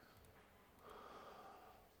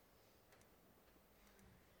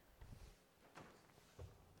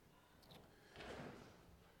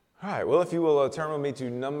right, well, if you will turn with me to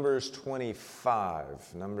Numbers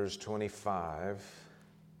 25. Numbers 25.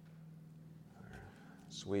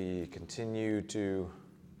 As we continue to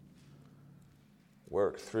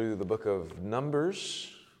work through the book of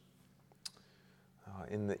Numbers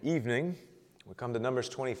in the evening, we come to Numbers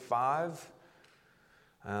 25,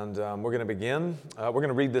 and we're going to begin. We're going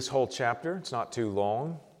to read this whole chapter. It's not too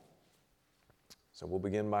long. So we'll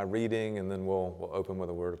begin by reading, and then we'll open with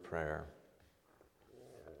a word of prayer.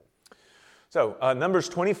 So, Numbers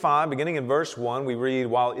 25, beginning in verse 1, we read,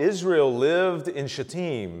 "While Israel lived in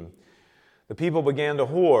Shittim, the people began to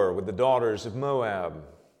whore with the daughters of Moab.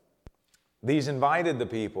 These invited the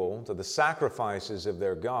people to the sacrifices of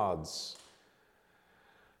their gods.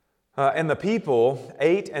 And the people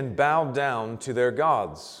ate and bowed down to their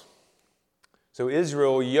gods. So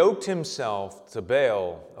Israel yoked himself to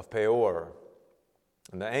Baal of Peor,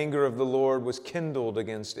 and the anger of the Lord was kindled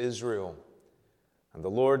against Israel. And the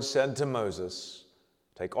Lord said to Moses,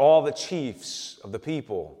 'Take all the chiefs of the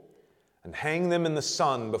people and hang them in the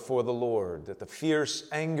sun before the Lord, that the fierce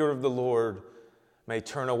anger of the Lord may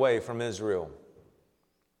turn away from Israel.'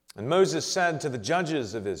 And Moses said to the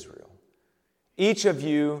judges of Israel, 'Each of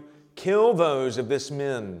you kill those of this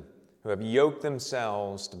men who have yoked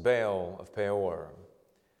themselves to Baal of Peor.'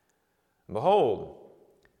 And behold,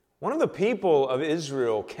 one of the people of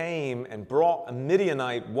Israel came and brought a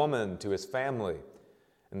Midianite woman to his family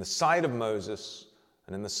in the sight of Moses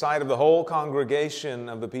and in the sight of the whole congregation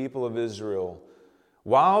of the people of Israel,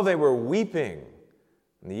 while they were weeping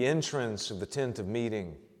in the entrance of the tent of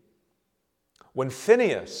meeting. When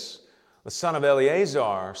Phinehas, the son of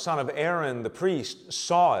Eleazar, son of Aaron the priest,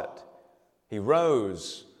 saw it, he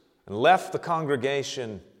rose and left the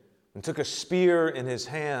congregation and took a spear in his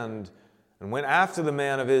hand and went after the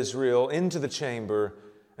man of Israel into the chamber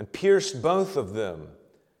and pierced both of them,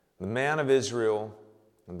 the man of Israel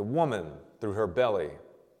and the woman through her belly.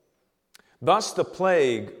 Thus the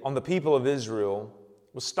plague on the people of Israel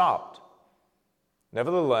was stopped.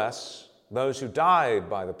 Nevertheless, those who died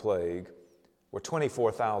by the plague were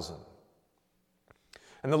 24,000.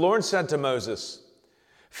 And the Lord said to Moses,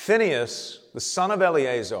 'Phinehas, the son of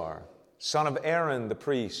Eleazar, son of Aaron the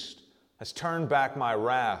priest, has turned back my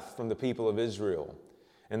wrath from the people of Israel,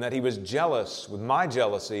 and that he was jealous with my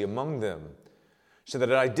jealousy among them, so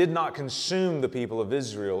that I did not consume the people of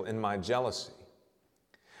Israel in my jealousy.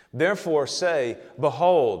 Therefore say,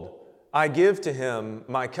 Behold, I give to him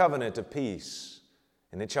my covenant of peace,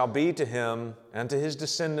 and it shall be to him and to his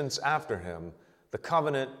descendants after him the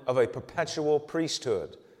covenant of a perpetual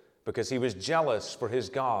priesthood, because he was jealous for his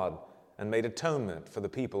God and made atonement for the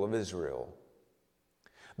people of Israel.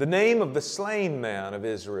 The name of the slain man of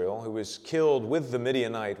Israel who was killed with the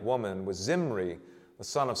Midianite woman was Zimri, the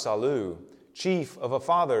son of Salu, chief of a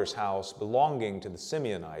father's house belonging to the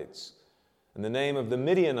Simeonites. And the name of the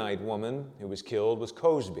Midianite woman who was killed was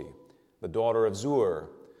Cosbi, the daughter of Zur,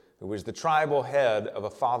 who was the tribal head of a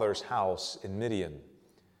father's house in Midian.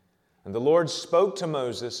 And the Lord spoke to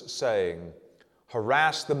Moses, saying,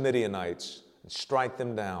 Harass the Midianites and strike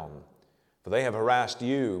them down, for they have harassed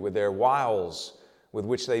you with their wiles, with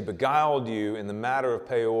which they beguiled you in the matter of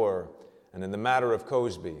Peor and in the matter of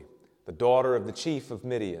Cosbi, the daughter of the chief of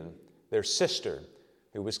Midian, their sister,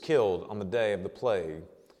 who was killed on the day of the plague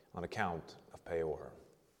on account of Peor.'"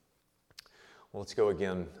 Well, let's go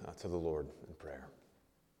again to the Lord in prayer.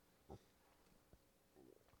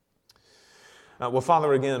 Well,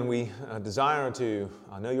 Father, again, we desire to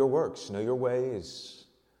know your works, know your ways,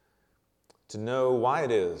 to know why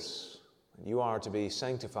it is that you are to be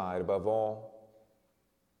sanctified above all.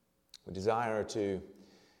 We desire to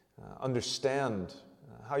understand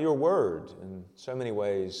how your word in so many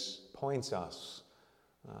ways points us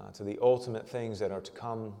to the ultimate things that are to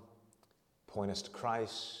come, point us to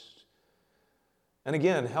Christ. And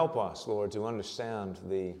again, help us, Lord, to understand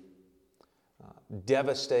the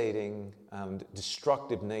devastating and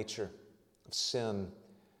destructive nature of sin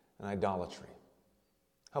and idolatry.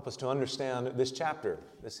 Help us to understand this chapter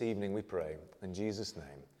this evening, we pray. In Jesus'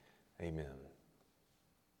 name, amen.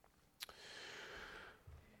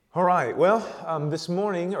 All right, well, this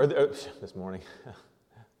morning, I'm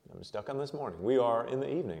stuck on this morning. We are in the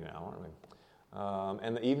evening now, aren't we?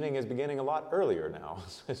 And the evening is beginning a lot earlier now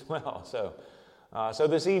as well. So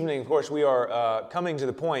this evening, of course, we are coming to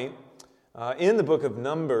the point in the book of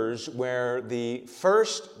Numbers where the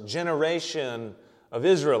first generation of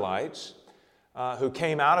Israelites who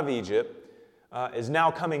came out of Egypt is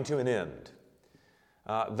now coming to an end.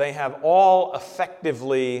 They have all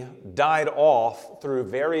effectively died off through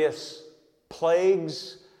various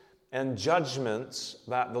plagues and judgments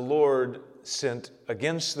that the Lord sent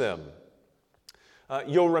against them.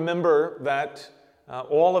 you'll remember that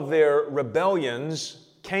all of their rebellions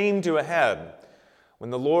came to a head when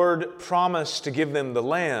the Lord promised to give them the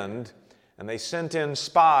land, and they sent in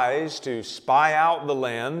spies to spy out the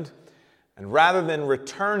land. And rather than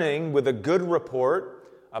returning with a good report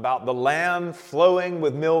about the land flowing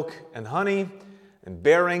with milk and honey and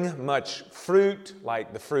bearing much fruit,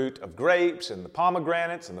 like the fruit of grapes and the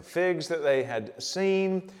pomegranates and the figs that they had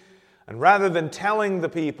seen, and rather than telling the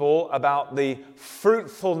people about the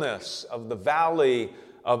fruitfulness of the valley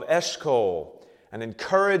of Eshcol and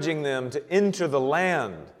encouraging them to enter the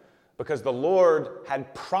land, because the Lord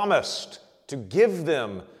had promised to give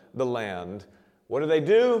them the land, what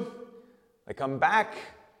do? They come back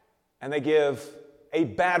and they give a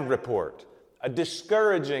bad report, a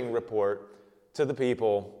discouraging report to the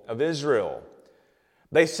people of Israel.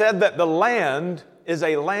 They said that the land is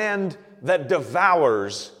a land that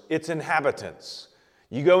devours its inhabitants.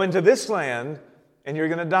 You go into this land and you're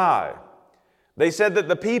going to die. They said that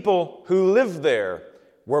the people who lived there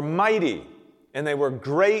were mighty and they were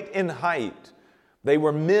great in height. They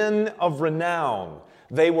were men of renown.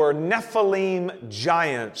 They were Nephilim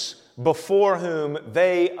giants before whom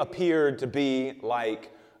they appeared to be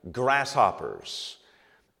like grasshoppers.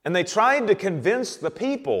 And they tried to convince the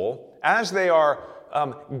people, as they are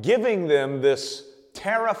giving them this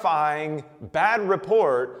terrifying bad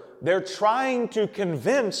report, they're trying to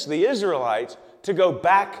convince the Israelites to go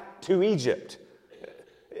back to Egypt.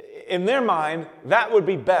 In their mind, that would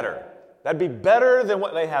be better. That'd be better than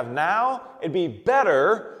what they have now. It'd be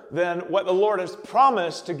better than what the Lord has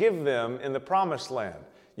promised to give them in the promised land.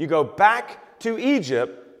 You go back to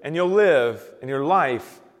Egypt and you'll live and your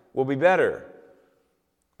life will be better.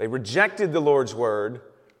 They rejected the Lord's word.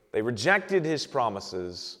 They rejected his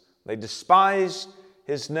promises. They despised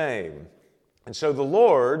his name. And so the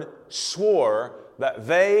Lord swore that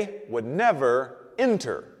they would never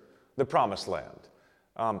enter the promised land.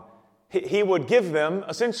 He would give them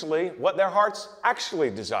essentially what their hearts actually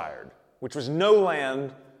desired, which was no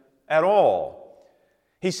land at all.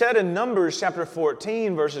 He said in Numbers chapter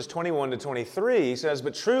 14, verses 21 to 23, he says,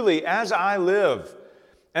 "But truly, as I live,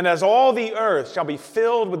 and as all the earth shall be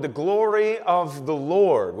filled with the glory of the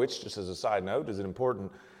Lord," which, just as a side note, is an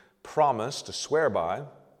important promise to swear by.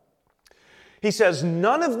 He says,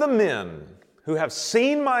 "None of the men who have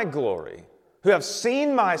seen my glory, who have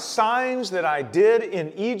seen my signs that I did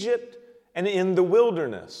in Egypt and in the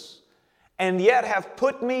wilderness, and yet have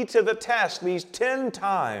put me to the test these 10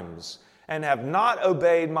 times, and have not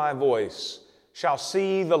obeyed my voice, shall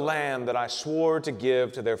see the land that I swore to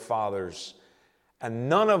give to their fathers, and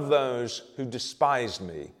none of those who despised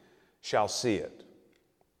me shall see it."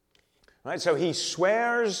 Right? So he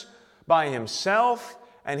swears by himself,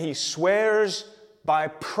 and he swears by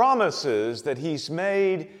promises that he's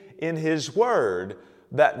made in his word,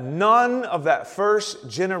 that none of that first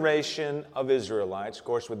generation of Israelites, of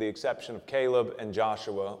course with the exception of Caleb and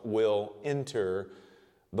Joshua, will enter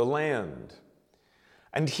the land.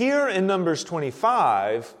 And here in Numbers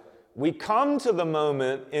 25, we come to the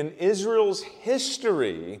moment in Israel's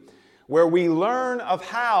history where we learn of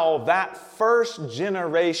how that first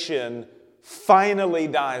generation finally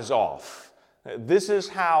dies off. This is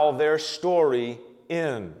how their story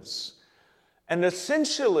ends. And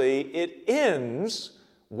essentially, it ends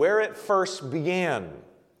where it first began.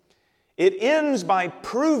 It ends by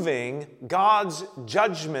proving God's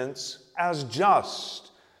judgments as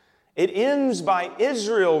just. It ends by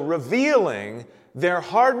Israel revealing their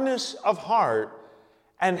hardness of heart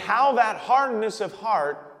and how that hardness of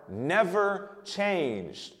heart never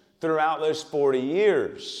changed throughout those 40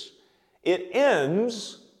 years. It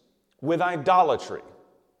ends with idolatry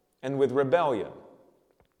and with rebellion.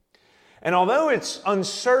 And although it's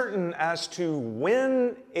uncertain as to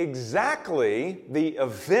when exactly the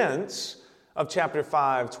events of chapter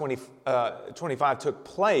 25 took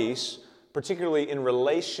place, particularly in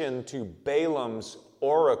relation to Balaam's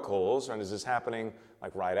oracles, and is this happening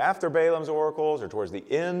like right after Balaam's oracles or towards the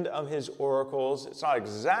end of his oracles? It's not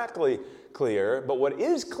exactly clear, but what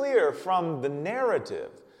is clear from the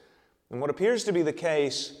narrative, and what appears to be the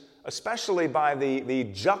case, especially by the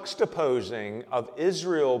juxtaposing of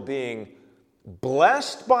Israel being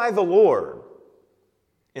blessed by the Lord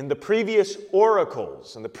in the previous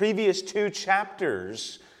oracles, in the previous 2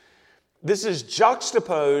 chapters, this is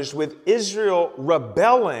juxtaposed with Israel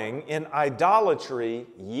rebelling in idolatry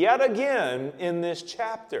yet again in this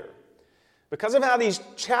chapter. Because of how these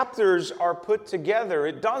chapters are put together,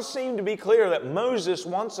 it does seem to be clear that Moses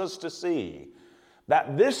wants us to see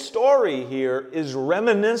that this story here is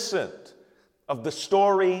reminiscent of the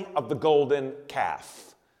story of the golden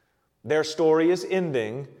calf. Their story is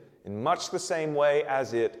ending, in much the same way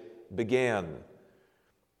as it began.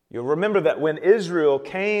 You'll remember that when Israel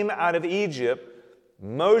came out of Egypt,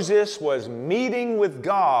 Moses was meeting with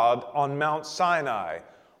God on Mount Sinai,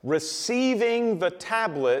 receiving the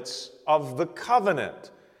tablets of the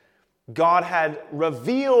covenant. God had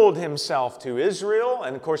revealed himself to Israel,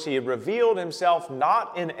 and of course he had revealed himself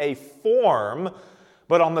not in a form,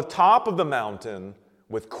 but on the top of the mountain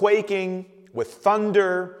with quaking, with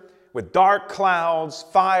thunder, with dark clouds,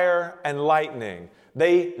 fire, and lightning.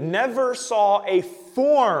 They never saw a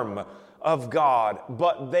form of God,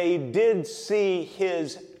 but they did see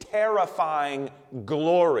his terrifying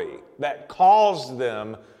glory that caused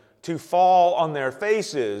them to fall on their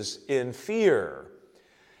faces in fear.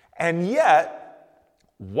 And yet,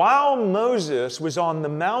 while Moses was on the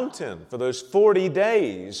mountain for those 40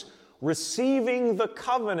 days, receiving the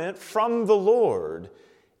covenant from the Lord,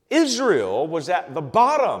 Israel was at the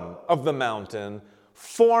bottom of the mountain,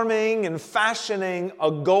 forming and fashioning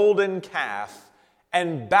a golden calf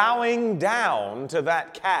and bowing down to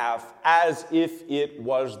that calf as if it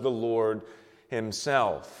was the Lord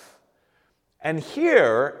himself. And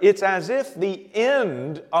here, it's as if the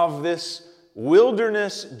end of this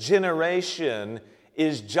wilderness generation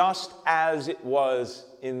is just as it was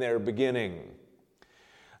in their beginning.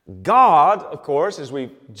 God, of course, as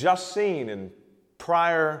we've just seen in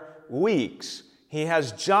prior weeks, he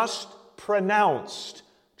has just pronounced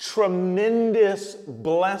tremendous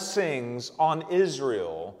blessings on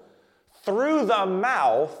Israel through the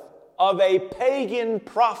mouth of a pagan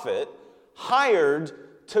prophet hired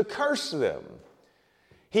to curse them.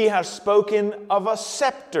 He has spoken of a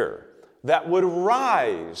scepter that would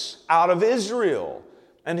rise out of Israel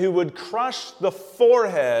and who would crush the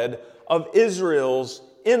forehead of Israel's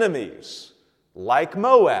enemies, like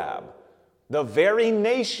Moab, the very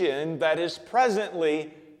nation that is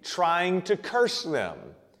presently trying to curse them.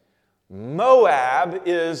 Moab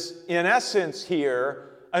is, in essence here,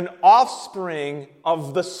 an offspring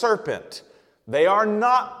of the serpent. They are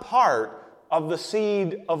not part of the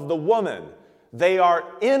seed of the woman. They are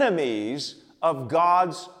enemies of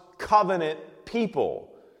God's covenant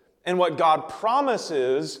people. And what God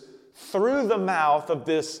promises through the mouth of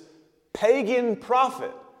this pagan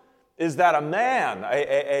prophet is that a man,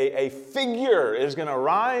 a figure, is going to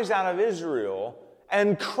rise out of Israel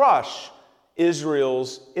and crush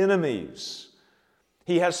Israel's enemies.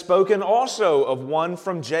 He has spoken also of one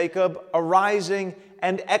from Jacob arising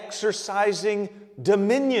and exercising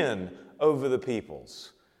dominion over the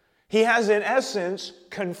peoples. He has, in essence,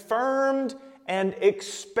 confirmed and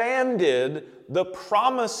expanded the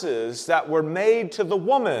promises that were made to the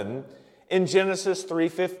woman in Genesis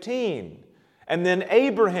 3:15, and then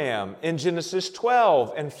Abraham in Genesis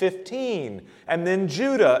 12 and 15, and then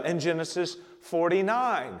Judah in Genesis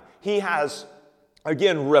 49. He has,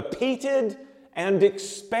 again, repeated and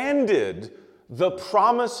expanded the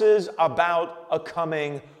promises about a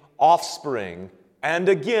coming offspring, and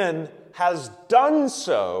again has done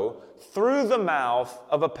so through the mouth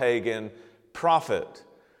of a pagan prophet.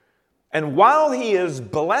 And while he is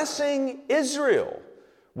blessing Israel,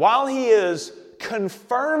 while he is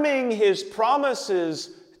confirming his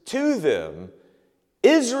promises to them,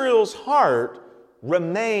 Israel's heart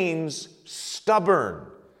remains stubborn.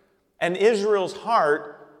 And Israel's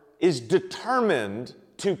heart is determined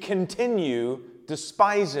to continue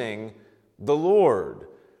despising the Lord.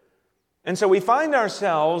 And so we find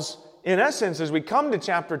ourselves, in essence, as we come to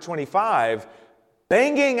chapter 25,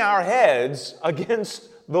 banging our heads against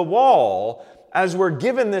the wall as we're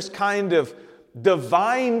given this kind of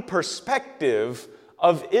divine perspective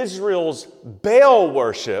of Israel's Baal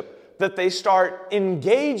worship that they start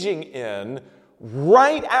engaging in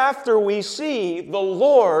right after we see the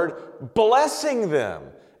Lord blessing them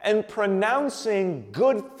and pronouncing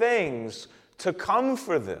good things to come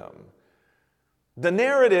for them. The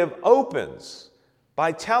narrative opens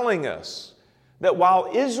by telling us that while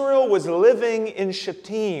Israel was living in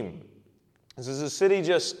Shittim, this is a city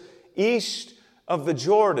just east of the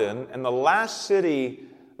Jordan and the last city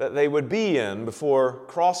that they would be in before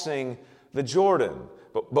crossing the Jordan.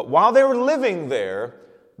 But while they were living there,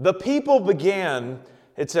 the people began,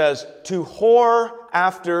 it says, to whore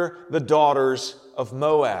after the daughters of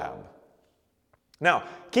Moab. Now,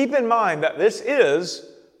 keep in mind that this is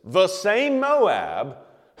the same Moab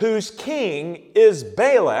whose king is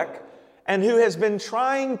Balak and who has been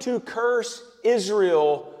trying to curse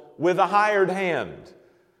Israel with a hired hand.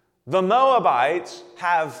 The Moabites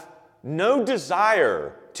have no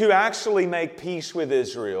desire to actually make peace with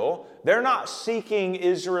Israel. They're not seeking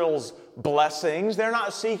Israel's blessings. They're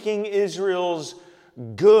not seeking Israel's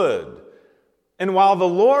good. And while the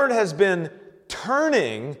Lord has been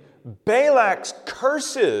turning Balak's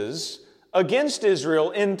curses against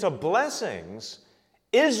Israel into blessings,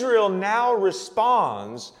 Israel now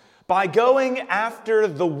responds by going after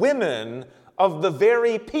the women of the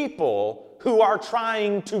very people who are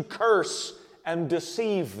trying to curse and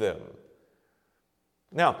deceive them.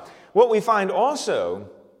 Now, what we find also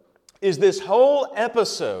is this whole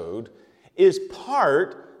episode is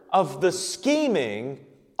part of the scheming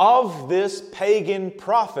of this pagan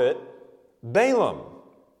prophet, Balaam.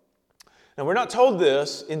 Now, we're not told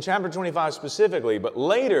this in chapter 25 specifically, but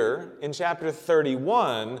later in chapter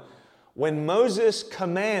 31, when Moses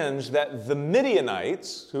commands that the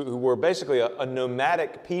Midianites, who were basically a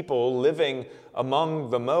nomadic people living among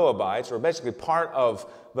the Moabites, or basically part of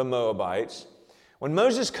the Moabites, when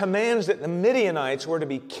Moses commands that the Midianites were to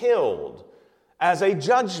be killed as a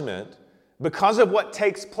judgment because of what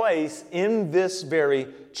takes place in this very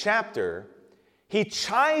chapter, he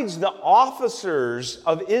chides the officers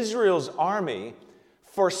of Israel's army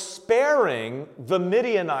for sparing the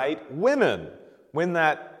Midianite women when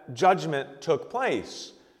that judgment took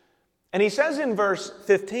place. And he says in verse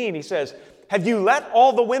 15, he says, "Have you let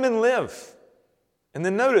all the women live?" And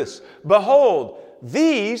then notice, "Behold,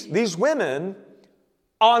 these women,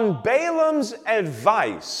 on Balaam's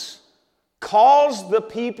advice, caused the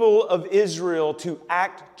people of Israel to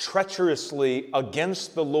act treacherously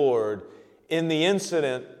against the Lord in the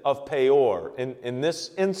incident of Peor," in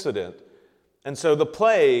this incident. And so the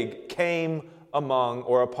plague came among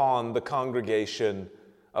or upon the congregation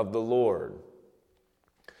of the Lord.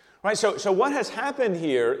 Right, so what has happened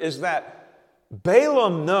here is that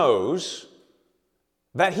Balaam knows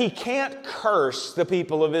that he can't curse the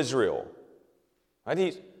people of Israel.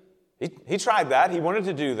 Right? He tried that. He wanted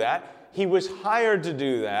to do that. He was hired to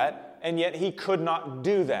do that, and yet he could not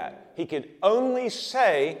do that. He could only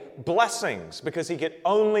say blessings because he could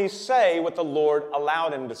only say what the Lord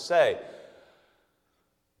allowed him to say.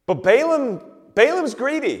 But Balaam's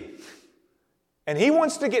greedy, and he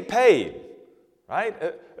wants to get paid. Right?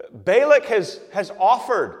 Balak has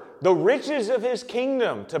offered the riches of his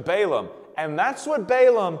kingdom to Balaam, and that's what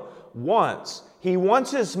Balaam wants. He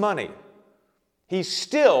wants his money. He's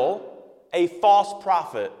still a false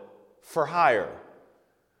prophet for hire.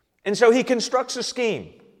 And so he constructs a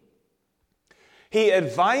scheme. He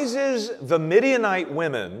advises the Midianite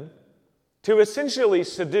women to essentially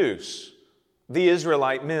seduce the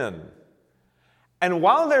Israelite men. And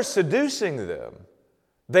while they're seducing them,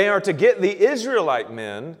 they are to get the Israelite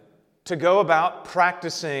men to go about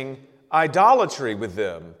practicing idolatry with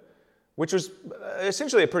them, which was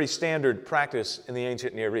essentially a pretty standard practice in the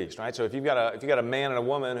ancient Near East, right? So if you've got a man and a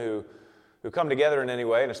woman who come together in any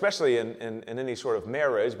way, and especially in any sort of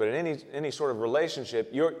marriage, but in any sort of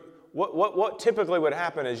relationship, what typically would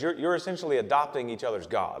happen is you're essentially adopting each other's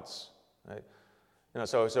gods, right?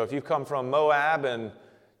 So if you come from Moab and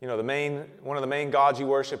one of the main gods you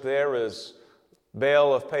worship there is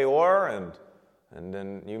Baal of Peor, and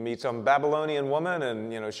then you meet some Babylonian woman,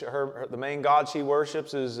 and the main god she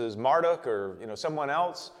worships is Marduk or someone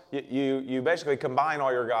else. You basically combine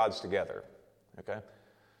all your gods together. Okay,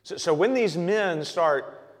 so when these men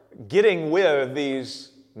start getting with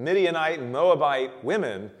these Midianite and Moabite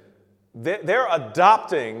women, they're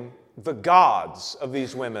adopting the gods of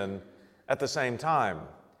these women at the same time.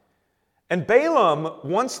 And Balaam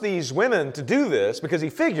wants these women to do this because he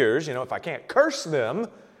figures, if I can't curse them,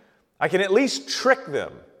 I can at least trick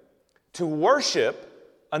them to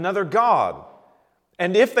worship another god.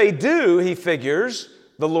 And if they do, he figures,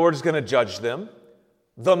 the Lord's going to judge them.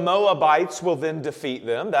 The Moabites will then defeat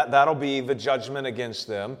them. That'll be the judgment against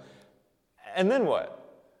them. And then what?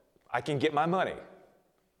 I can get my money,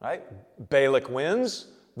 right? Balak wins,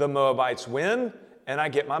 the Moabites win, and I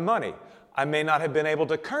get my money. I may not have been able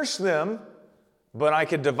to curse them, but I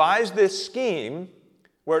could devise this scheme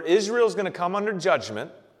where Israel's going to come under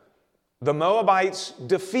judgment. The Moabites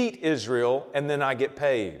defeat Israel, and then I get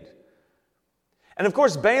paid. And of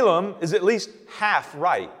course, Balaam is at least half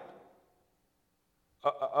right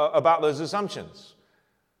about those assumptions.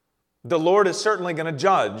 The Lord is certainly going to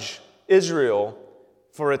judge Israel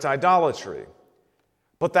for its idolatry.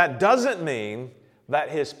 But that doesn't mean that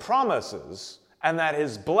his promises and that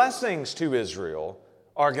his blessings to Israel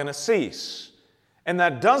are going to cease. And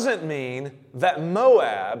that doesn't mean that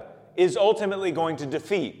Moab is ultimately going to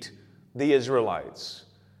defeat the Israelites.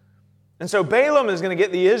 And so Balaam is going to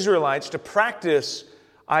get the Israelites to practice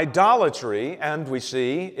idolatry, and we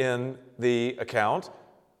see in the account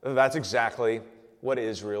that's exactly what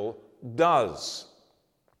Israel does.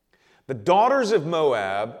 The daughters of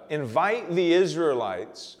Moab invite the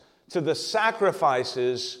Israelites to the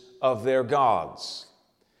sacrifices of their gods.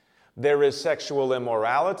 There is sexual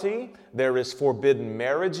immorality. There is forbidden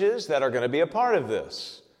marriages that are going to be a part of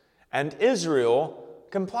this. And Israel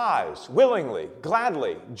complies willingly,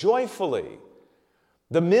 gladly, joyfully.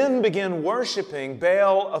 The men begin worshiping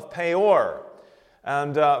Baal of Peor.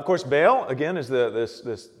 And of course, Baal, again, is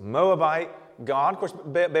this Moabite god. Of course,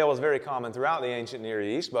 Baal is very common throughout the ancient Near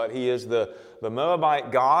East, but he is the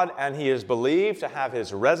Moabite god, and he is believed to have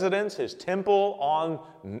his residence, his temple, on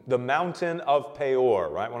the mountain of Peor,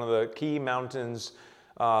 right? One of the key mountains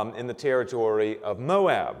in the territory of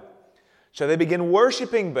Moab. So they begin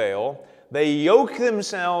worshiping Baal. They yoke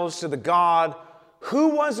themselves to the god who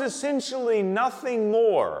was essentially nothing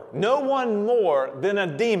more, no one more than a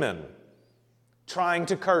demon trying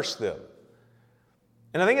to curse them.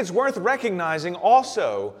 And I think it's worth recognizing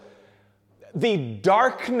also the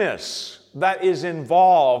darkness that is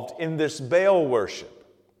involved in this Baal worship.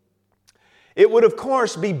 It would, of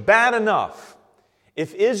course, be bad enough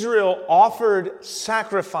if Israel offered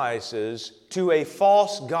sacrifices to a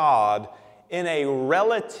false god in a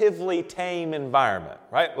relatively tame environment,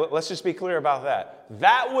 right? Let's just be clear about that.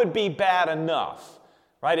 That would be bad enough,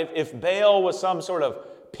 right? If Baal was some sort of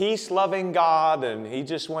peace-loving God and he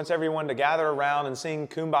just wants everyone to gather around and sing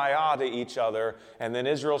kumbaya to each other, and then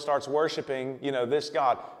Israel starts worshiping, this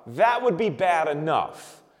God, that would be bad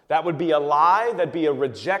enough. That would be a lie. That'd be a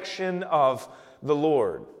rejection of the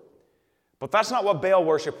Lord. But that's not what Baal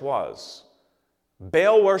worship was.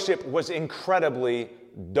 Baal worship was incredibly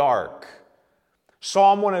dark.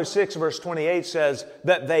 Psalm 106 verse 28 says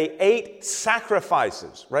that they ate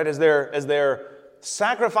sacrifices, right? As they're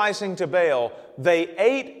sacrificing to Baal, they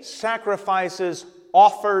ate sacrifices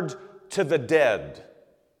offered to the dead.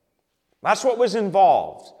 That's what was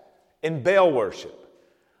involved in Baal worship.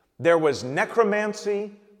 There was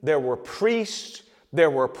necromancy, there were priests,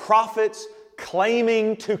 there were prophets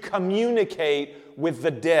claiming to communicate with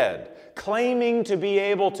the dead, claiming to be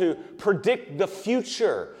able to predict the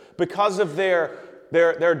future because of their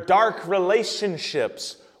dark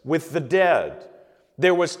relationships with the dead.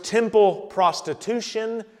 There was temple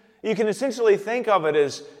prostitution. You can essentially think of it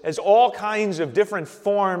as all kinds of different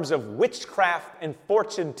forms of witchcraft and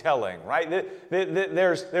fortune-telling, right?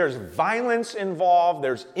 There's violence involved.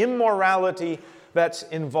 There's immorality that's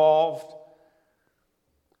involved.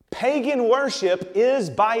 Pagan worship is,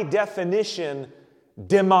 by definition,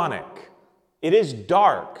 demonic. It is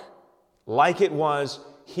dark, like it was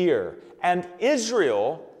here. And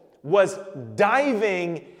Israel was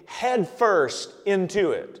diving headfirst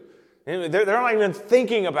into it. They're not even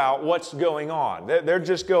thinking about what's going on. They're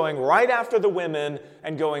just going right after the women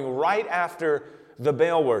and going right after the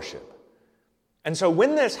Baal worship. And so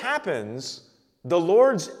when this happens, the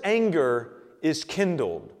Lord's anger is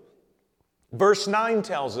kindled. Verse 9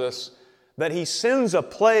 tells us that he sends a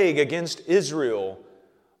plague against Israel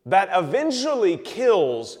that eventually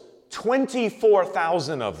kills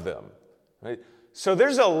 24,000 of them. Right? So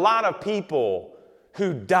there's a lot of people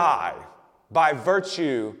who die by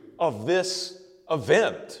virtue of this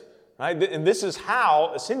event. Right? And this is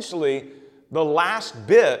how, essentially, the last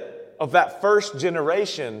bit of that first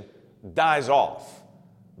generation dies off,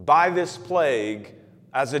 by this plague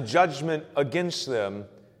as a judgment against them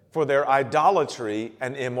for their idolatry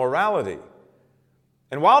and immorality.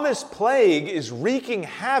 And while this plague is wreaking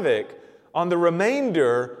havoc on the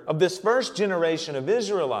remainder of this first generation of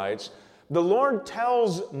Israelites, the Lord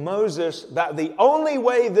tells Moses that the only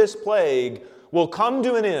way this plague will come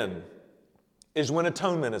to an end is when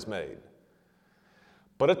atonement is made.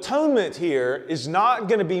 But atonement here is not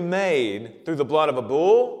going to be made through the blood of a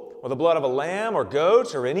bull or the blood of a lamb or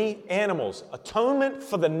goats or any animals. Atonement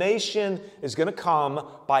for the nation is going to come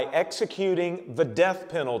by executing the death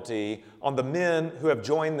penalty on the men who have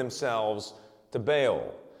joined themselves to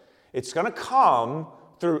Baal. It's going to come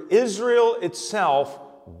through Israel itself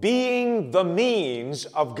being the means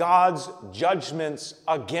of God's judgments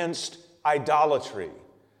against idolatry.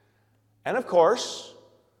 And of course,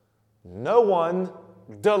 no one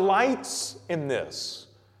delights in this.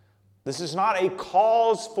 This is not a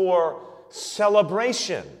cause for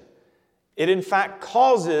celebration. It in fact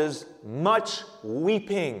causes much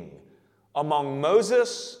weeping among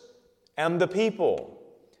Moses and the people.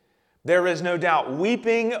 There is no doubt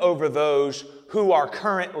weeping over those who are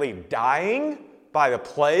currently dying by the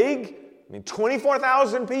plague.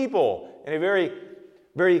 24,000 people in a very,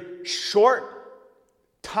 very short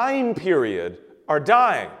time period are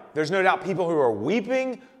dying. There's no doubt people who are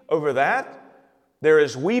weeping over that. There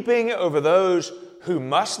is weeping over those who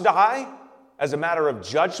must die as a matter of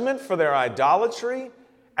judgment for their idolatry.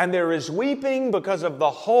 And there is weeping because of the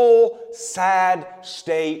whole sad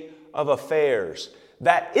state of affairs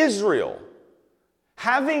that Israel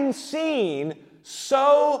having seen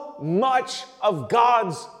so much of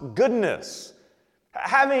God's goodness,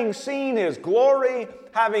 having seen His glory,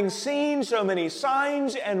 having seen so many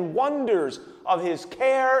signs and wonders of His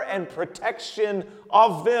care and protection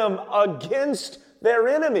of them against their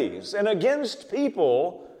enemies and against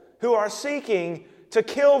people who are seeking to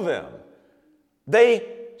kill them, they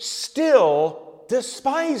still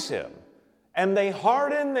despise Him, and they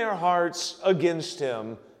harden their hearts against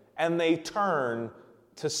Him, and they turn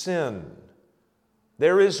to sin.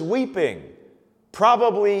 There is weeping,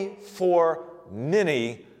 probably for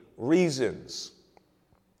many reasons.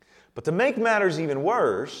 But to make matters even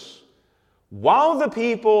worse, while the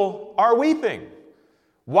people are weeping,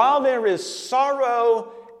 while there is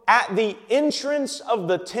sorrow at the entrance of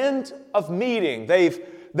the tent of meeting,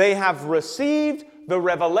 they have received the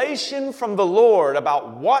revelation from the Lord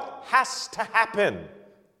about what has to happen,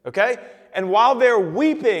 okay? And while they're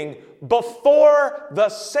weeping before the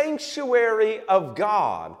sanctuary of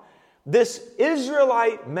God, this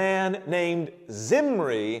Israelite man named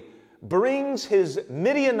Zimri brings his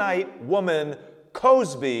Midianite woman,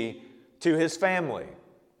 Cozbi, to his family.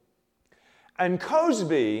 And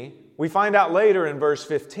Cozbi, we find out later in verse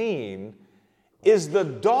 15, is the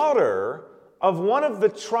daughter of one of the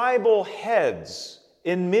tribal heads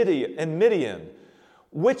in Midian,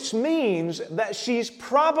 which means that she's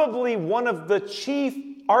probably one of the chief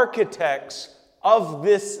architects of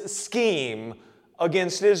this scheme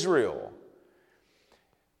against Israel.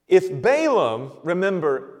 If Balaam,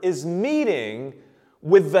 remember, is meeting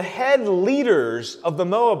with the head leaders of the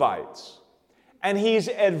Moabites, and he's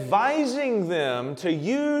advising them to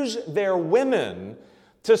use their women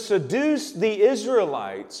to seduce the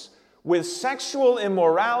Israelites with sexual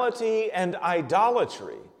immorality and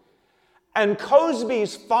idolatry, and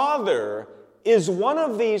Cozbi's father is one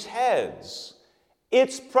of these heads,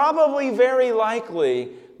 it's probably very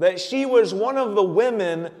likely that she was one of the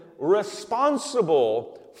women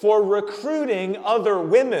responsible for recruiting other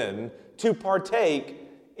women to partake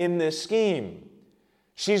in this scheme.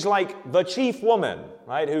 She's like the chief woman,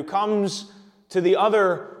 right, who comes to the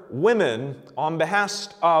other women on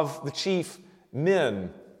behest of the chief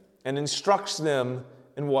men and instructs them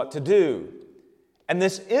in what to do. And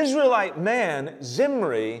this Israelite man,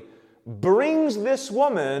 Zimri, brings this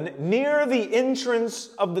woman near the entrance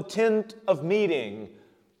of the tent of meeting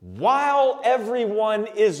while everyone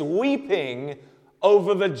is weeping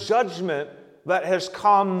over the judgment that has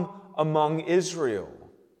come among Israel.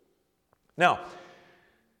 Now,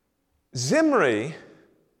 Zimri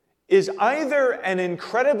is either an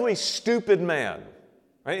incredibly stupid man,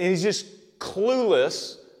 right? And he's just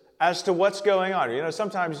clueless as to what's going on. You know,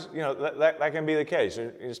 sometimes, that can be the case,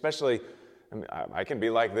 especially, I can be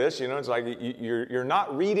like this, it's like you're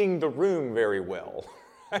not reading the room very well,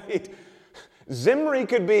 right? Zimri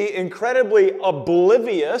could be incredibly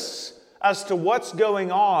oblivious as to what's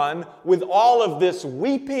going on with all of this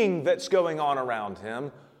weeping that's going on around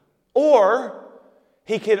him, or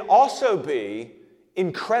he could also be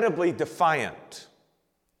incredibly defiant,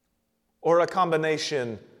 or a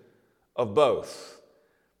combination of both.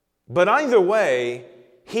 But either way,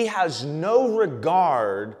 he has no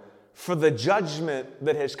regard for the judgment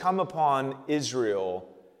that has come upon Israel,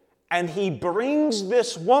 and he brings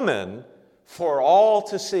this woman for all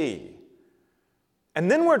to see. And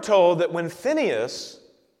then we're told that when Phinehas,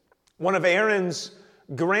 one of Aaron's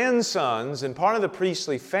grandsons and part of the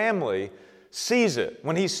priestly family, sees it,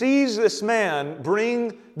 when he sees this man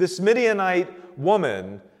bring this Midianite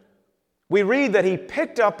woman, we read that he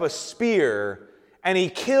picked up a spear and he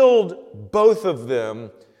killed both of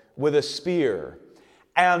them with a spear.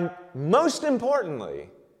 And most importantly,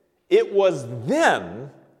 it was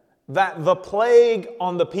then that the plague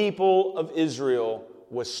on the people of Israel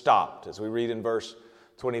was stopped, as we read in verse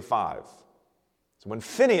 25. So when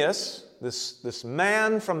Phinehas, this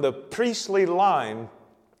man from the priestly line,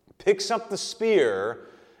 picks up the spear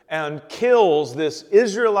and kills this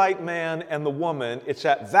Israelite man and the woman, it's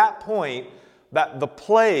at that point that the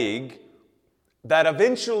plague that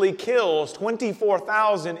eventually kills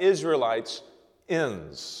 24,000 Israelites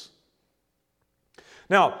ends.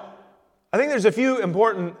 Now, I think there's a few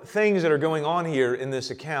important things that are going on here in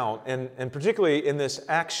this account, and particularly in this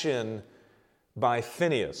action by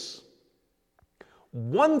Phinehas.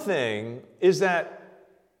 One thing is that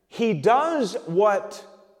he does what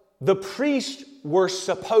the priests were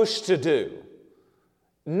supposed to do,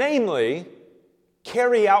 namely,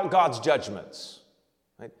 carry out God's judgments.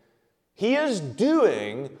 Right? He is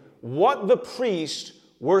doing what the priests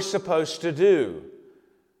were supposed to do.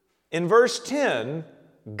 In verse 10,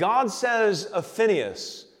 God says of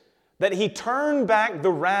Phinehas, that he turned back the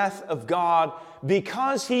wrath of God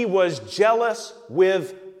because he was jealous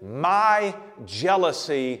with my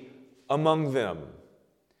jealousy among them.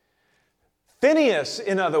 Phinehas,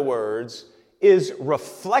 in other words, is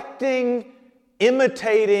reflecting,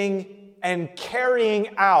 imitating, and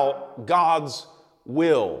carrying out God's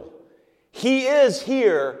will. He is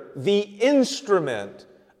here the instrument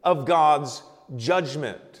of God's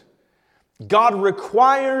judgment. God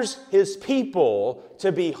requires His people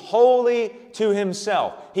to be holy to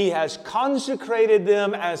Himself. He has consecrated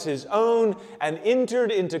them as His own and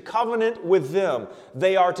entered into covenant with them.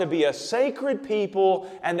 They are to be a sacred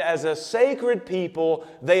people, and as a sacred people,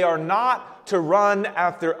 they are not to run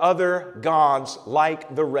after other gods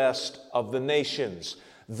like the rest of the nations.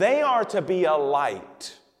 They are to be a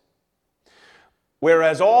light,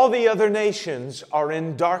 whereas all the other nations are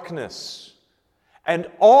in darkness. And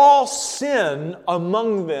all sin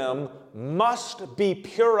among them must be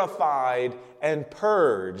purified and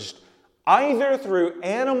purged, either through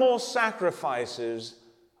animal sacrifices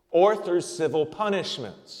or through civil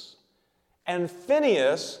punishments. And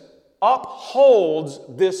Phinehas upholds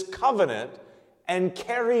this covenant and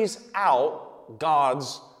carries out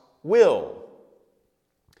God's will.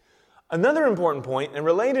 Another important point, and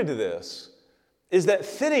related to this, is that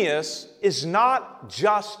Phinehas is not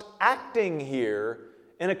just acting here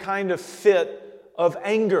in a kind of fit of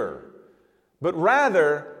anger, but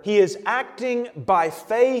rather he is acting by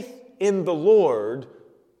faith in the Lord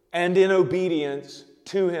and in obedience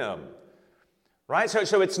to Him. Right?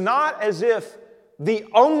 So it's not as if the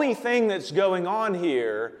only thing that's going on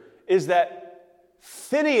here is that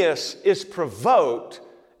Phinehas is provoked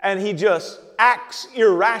and he just acts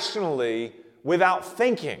irrationally without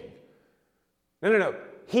thinking. No.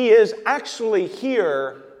 He is actually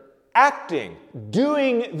here acting,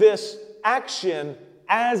 doing this action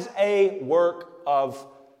as a work of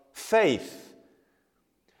faith.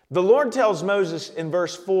 The Lord tells Moses in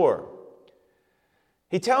verse 4,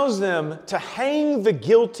 He tells them to hang the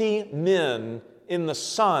guilty men in the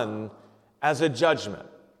sun as a judgment.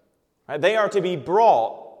 Right? They are to be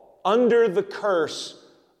brought under the curse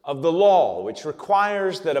of the law, which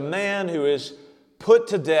requires that a man who is put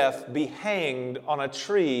to death be hanged on a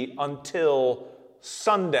tree until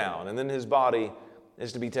sundown, and then his body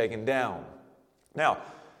is to be taken down. Now,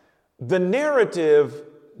 the narrative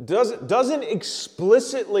doesn't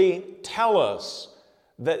explicitly tell us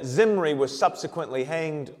that Zimri was subsequently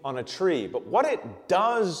hanged on a tree, but what it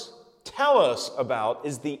does tell us about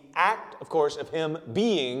is the act, of course, of him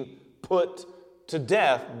being put to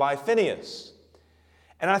death by Phinehas.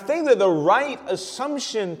 And I think that the right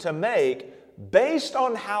assumption to make, based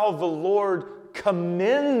on how the Lord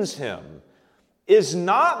commends him, is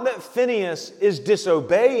not that Phinehas is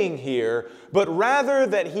disobeying here, but rather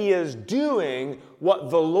that he is doing what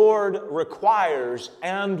the Lord requires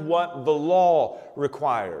and what the law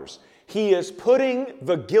requires. He is putting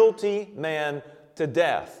the guilty man to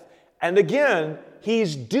death. And again,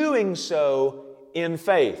 he's doing so in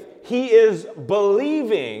faith. He is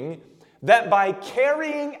believing that by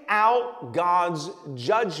carrying out God's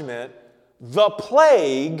judgment, the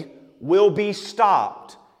plague will be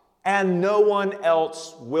stopped and no one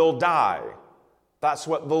else will die. That's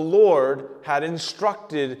what the Lord had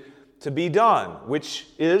instructed to be done, which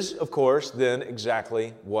is, of course, then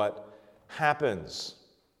exactly what happens.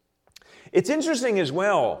 It's interesting as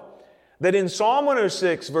well that in Psalm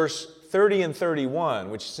 106, verse 30 and 31,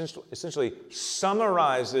 which essentially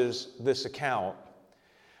summarizes this account,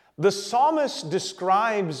 the psalmist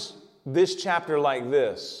describes this chapter like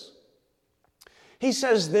this. He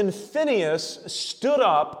says, Then Phinehas stood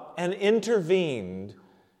up and intervened,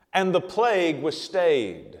 and the plague was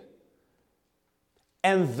stayed.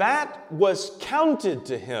 And that was counted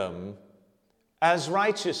to him as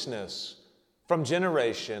righteousness from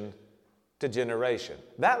generation to generation.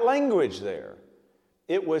 That language there,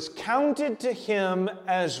 it was counted to him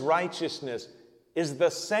as righteousness, is the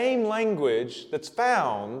same language that's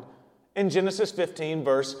found in Genesis 15,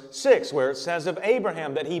 verse 6, where it says of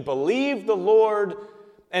Abraham that he believed the Lord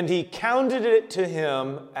and he counted it to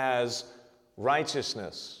him as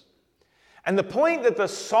righteousness. And the point that the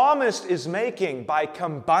psalmist is making by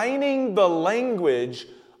combining the language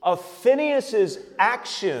of Phinehas'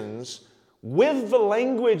 actions with the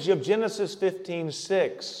language of Genesis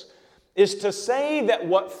 15:6 is to say that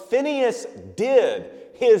what Phinehas did,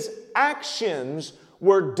 his actions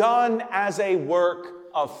were done as a work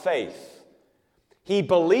of faith. He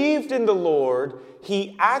believed in the Lord,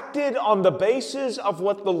 he acted on the basis of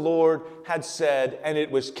what the Lord had said, and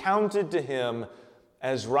it was counted to him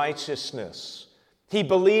as righteousness. He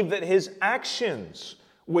believed that his actions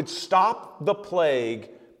would stop the plague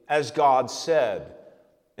as God said.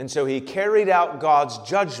 And so he carried out God's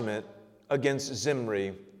judgment against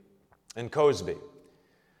Zimri and Cozbi.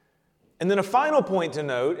 And then a final point to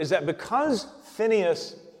note is that because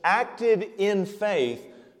Phinehas acted in faith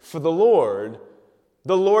for the Lord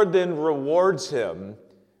then rewards him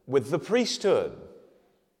with the priesthood.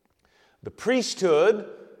 The priesthood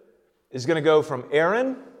is going to go from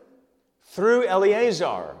Aaron through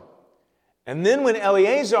Eleazar. And then when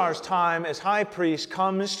Eleazar's time as high priest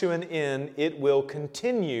comes to an end, it will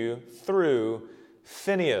continue through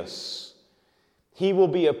Phinehas. He will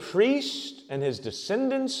be a priest, and his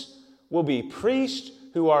descendants will be priests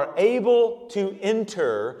who are able to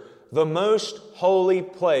enter the most holy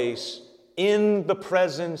place in the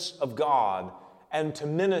presence of God and to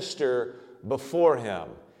minister before Him.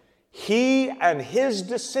 He and his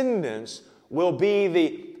descendants will be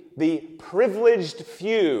the privileged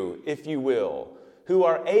few, if you will, who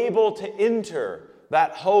are able to enter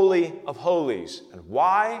that Holy of Holies. And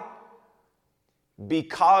why?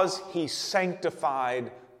 Because he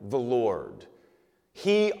sanctified the Lord.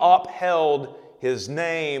 He upheld His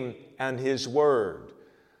name and His word.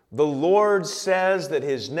 The Lord says that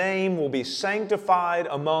His name will be sanctified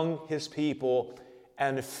among His people,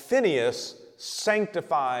 and Phinehas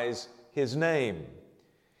sanctifies His name.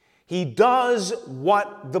 He does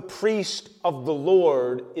what the priest of the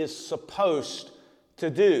Lord is supposed to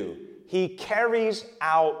do. He carries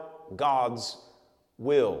out God's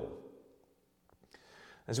will.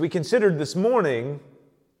 As we considered this morning,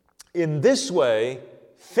 in this way,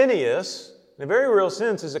 Phinehas, in a very real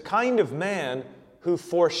sense, is a kind of man who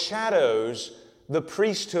foreshadows the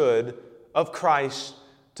priesthood of Christ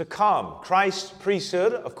to come. Christ's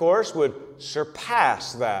priesthood, of course, would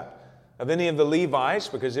surpass that of any of the Levites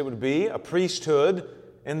because it would be a priesthood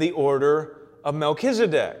in the order of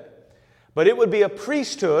Melchizedek. But it would be a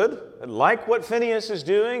priesthood, like what Phinehas is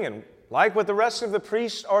doing and like what the rest of the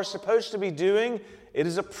priests are supposed to be doing. It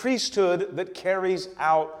is a priesthood that carries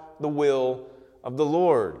out the will of the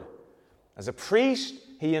Lord. As a priest,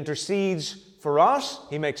 he intercedes for us.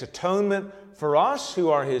 He makes atonement for us who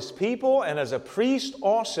are His people. And as a priest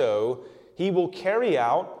also, he will carry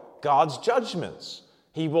out God's judgments.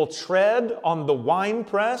 He will tread on the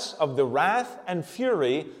winepress of the wrath and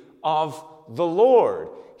fury of the Lord.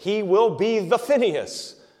 He will be the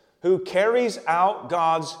Phinehas who carries out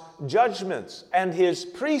God's judgments. And his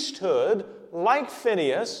priesthood, like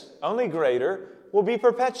Phinehas, only greater, will be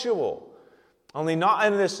perpetual. Only not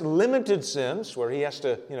in this limited sense where he has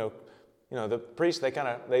to, the priests,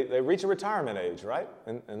 they reach a retirement age, right?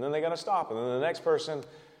 And then they got to stop. And then the next person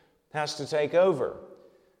has to take over.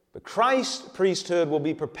 But Christ's priesthood will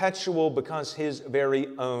be perpetual because His very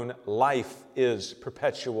own life is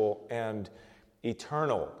perpetual and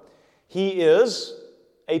eternal. He is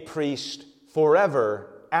a priest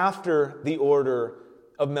forever after the order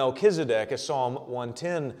of Melchizedek, as Psalm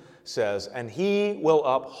 110 says, and He will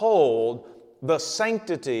uphold the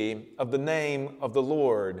sanctity of the name of the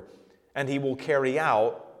Lord, and He will carry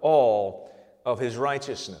out all of His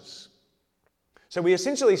righteousness. So we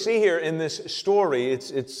essentially see here in this story,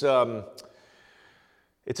 it's a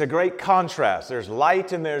great contrast. There's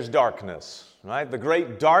light and there's darkness, right? The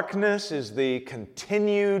great darkness is the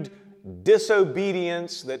continued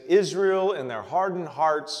disobedience that Israel in their hardened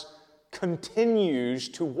hearts continues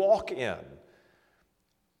to walk in.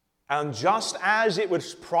 And just as it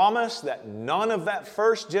was promised that none of that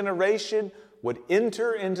first generation would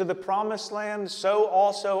enter into the promised land, so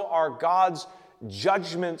also are God's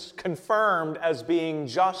judgments confirmed as being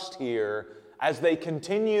just here as they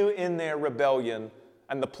continue in their rebellion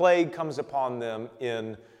and the plague comes upon them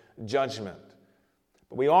in judgment.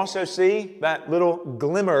 But we also see that little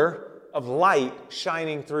glimmer of light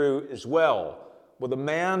shining through as well, with a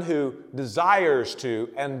man who desires to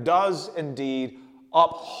and does indeed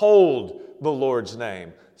uphold the Lord's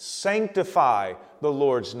name, sanctify the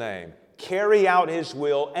Lord's name, carry out His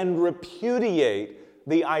will, and repudiate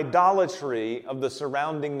the idolatry of the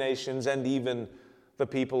surrounding nations and even the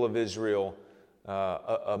people of Israel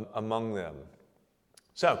among them.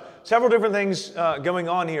 So, several different things going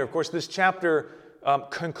on here. Of course, this chapter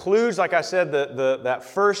concludes, like I said, that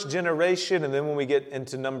first generation, and then when we get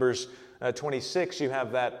into Numbers 26, you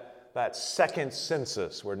have that second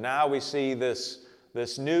census, where now we see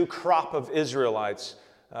this new crop of Israelites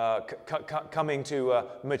coming to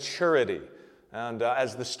maturity. And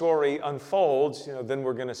as the story unfolds, then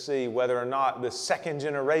we're going to see whether or not the second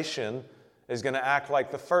generation is going to act like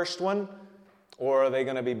the first one, or are they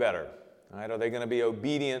going to be better? Right? Are they going to be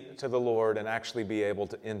obedient to the Lord and actually be able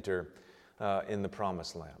to enter in the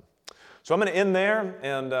promised land? So I'm going to end there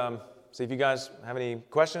and see if you guys have any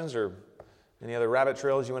questions or Any other rabbit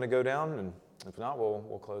trails you want to go down? And if not,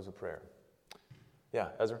 we'll close with prayer. Yeah,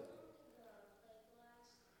 Ezra?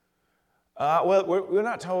 Well, we're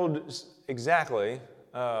not told exactly,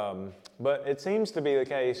 but it seems to be the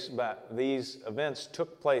case that these events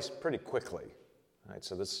took place pretty quickly. Right?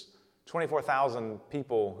 So this 24,000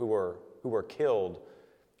 people who were killed,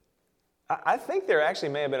 I think there actually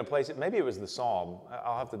may have been a place, maybe it was the Psalm,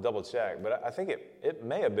 I'll have to double check, but I think it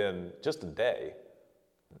may have been just a day.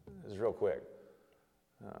 It was real quick.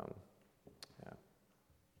 Yeah.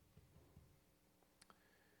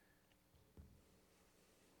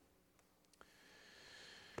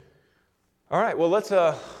 All right, well,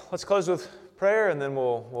 let's close with prayer, and then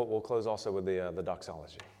we'll close also with the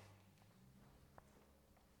doxology.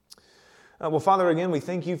 Well, Father, again, we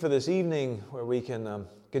thank you for this evening where we can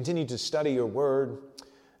continue to study your word.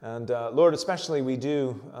 And Lord, especially we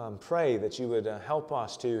do pray that you would help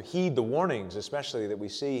us to heed the warnings, especially that we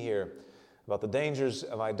see here about the dangers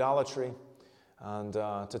of idolatry, and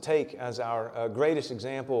to take as our greatest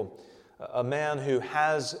example a man who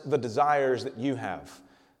has the desires that you have.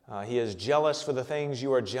 He is jealous for the things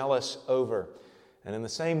you are jealous over. And in the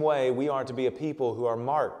same way, we are to be a people who are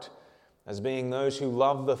marked as being those who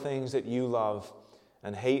love the things that you love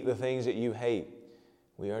and hate the things that you hate.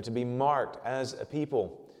 We are to be marked as a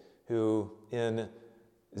people who, in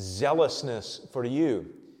zealousness for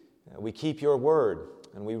you, we keep your word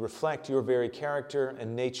and we reflect your very character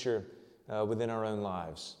and nature within our own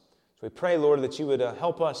lives. So we pray, Lord, that you would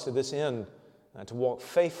help us to this end to walk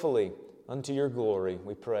faithfully unto your glory,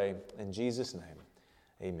 we pray in Jesus' name.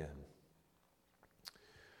 Amen.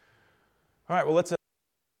 All right, well, let's